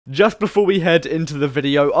Just before we head into the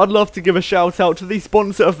video, I'd love to give a shout out to the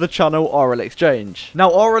sponsor of the channel, RL Exchange. Now,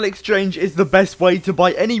 RL Exchange is the best way to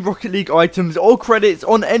buy any Rocket League items or credits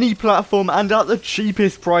on any platform and at the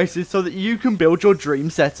cheapest prices so that you can build your dream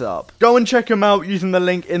setup. Go and check them out using the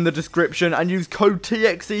link in the description and use code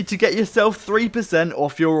TXE to get yourself 3%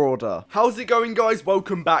 off your order. How's it going, guys?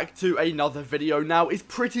 Welcome back to another video. Now, it's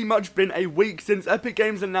pretty much been a week since Epic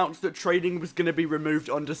Games announced that trading was going to be removed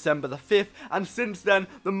on December the 5th, and since then,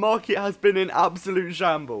 the market has been in absolute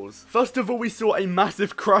shambles. First of all, we saw a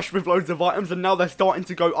massive crash with loads of items, and now they're starting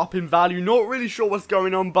to go up in value. Not really sure what's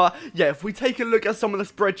going on, but yeah, if we take a look at some of the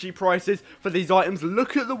spreadsheet prices for these items,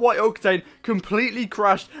 look at the White Octane, completely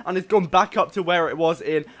crashed, and it's gone back up to where it was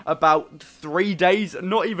in about 3 days.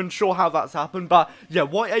 Not even sure how that's happened, but yeah,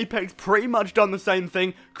 White Apex pretty much done the same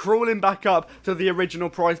thing, crawling back up to the original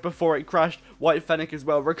price before it crashed. White Fennec as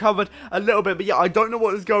well recovered a little bit, but yeah, I don't know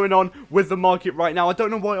what is going on with the market right now. I don't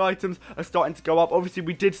know why items are starting to go up. Obviously,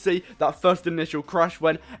 we did see that first initial crash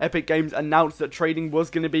when Epic Games announced that trading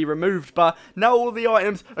was going to be removed, but now all the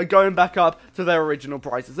items are going back up to their original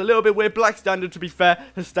prices. A little bit weird. Black Standard, to be fair,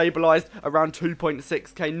 has stabilized around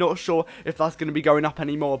 2.6k. Not sure if that's going to be going up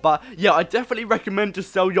anymore, but yeah, I definitely recommend to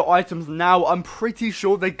sell your items now. I'm pretty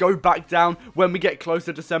sure they go back down when we get closer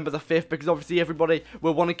to December the 5th, because obviously everybody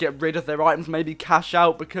will want to get rid of their items, maybe cash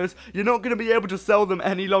out, because you're not going to be able to sell them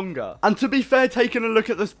any longer. And to be fair, taking a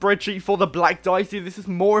look at the spreadsheet for the Black Dicey, this is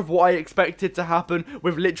more of what I expected to happen,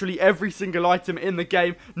 with literally every single item in the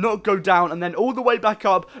game not go down and then all the way back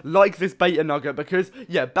up like this Beta Nugget, because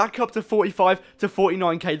yeah, back up to 45 to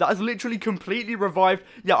 49k, that is literally completely revived.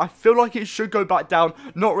 Yeah, I feel like it should go back down.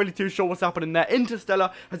 Not really too sure what's happening there.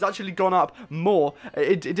 Interstellar has actually gone up more.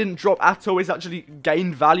 It didn't drop at all. It's actually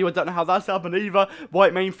gained value. I don't know how that's happened either.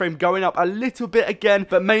 White Mainframe going up a little bit again,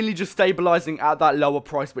 but mainly just stabilizing at that lower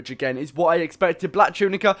price, which again is what I expected. Black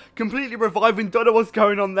Tunica completely reviving. Don't know what's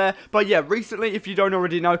going on there, but yeah, recently, if you don't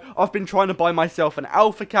already know, I've been trying to buy myself an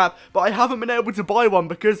Alpha Cap, but I haven't been able to buy one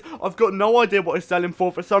because I've got no idea what it's selling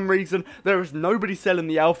for. For some reason, there is nobody selling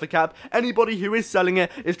the Alpha Cap. Anybody who is selling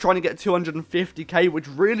it is trying to get 250k, which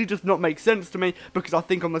really does not make sense to me, because I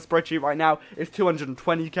think on the spreadsheet right now it's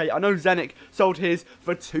 220k. I know Zenik sold his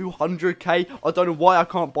for 200k. I don't know why I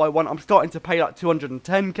can't buy one. I'm starting to pay like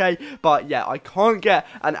 210k, but yeah, I can't get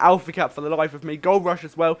an Alpha Cap for the life of me. Gold Rush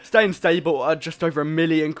as well, staying stable at just over 1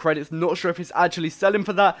 million credits. Not sure if it's actually selling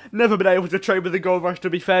for that. Never been able to trade with the Gold Rush, to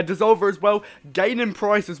be fair. Dissolver as well, gaining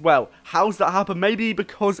price as well. How's that happen? Maybe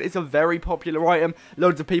because it's a very popular item.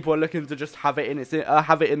 Loads of people are looking to just have it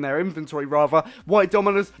in their inventory rather. White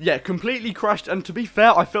Dominus, yeah, completely crashed, and to be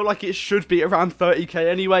fair, I feel like it should be around 30k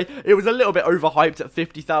anyway. It was a little bit overhyped at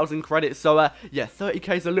 50,000 credits, so yeah,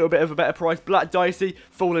 30k is a little bit of a better price. Black Dicey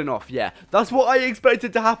falling off. Yeah, that's what I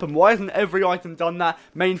expected to happen. Why hasn't every item done that?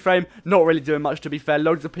 Mainframe not really doing much, to be fair.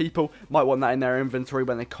 Loads of people might want that in their inventory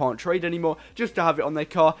when they can't trade anymore, just to have it on their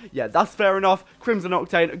car. Yeah, that's fair enough. Crimson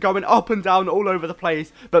Octane going up and down all over the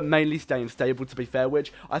place, but mainly staying stable, to be fair,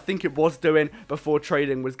 which I think it was doing before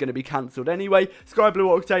trading was going to be cancelled anyway. Sky Blue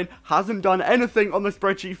Octane hasn't done anything on the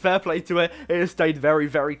spreadsheet. Fair play to it. It has stayed very,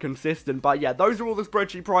 very consistent. But yeah, those are all the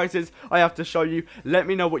spreadsheet prices I have to show you. Let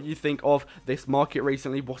me know what you think of this market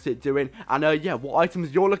recently. What's it doing? And yeah, what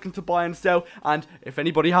items you're looking to buy and sell. And if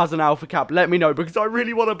anybody has an Alpha Cap, let me know, because I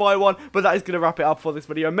really want to buy one. But that is going to wrap it up for this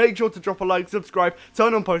video. Make sure to drop a like, subscribe,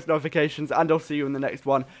 turn on post notifications, and I'll see you in the next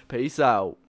one. Peace out.